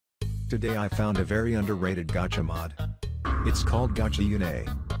Today I found a very underrated gacha mod. It's called GACHA YUNE.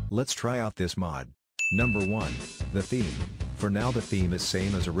 Let's try out this mod. Number 1. The theme. For now the theme is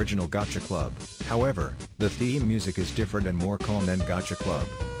same as original Gacha Club, however, the theme music is different and more calm than Gacha Club.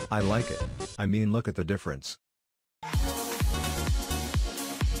 I like it. I mean, look at the difference.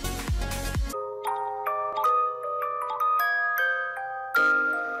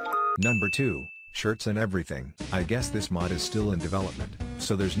 Number 2. Shirts and everything. I guess this mod is still in development,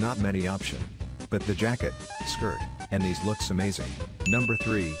 so there's not many options. But the jacket, skirt, and these looks amazing. Number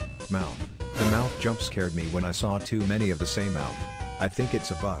 3. Mouth. The mouth jump scared me when I saw too many of the same mouth. I think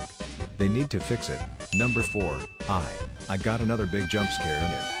it's a bug. They need to fix it. Number 4. Eye. I got another big jump scare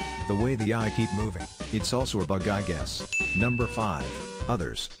in it. The way the eye keep moving, it's also a bug I guess. Number 5.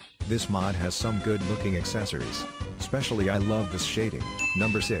 Others. This mod has some good looking accessories. Especially I love this shading.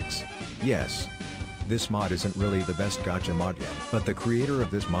 Number 6. Yes. This mod isn't really the best gacha mod yet, but the creator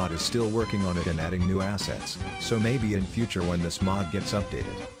of this mod is still working on it and adding new assets, so maybe in future when this mod gets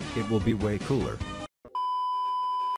updated, it will be way cooler.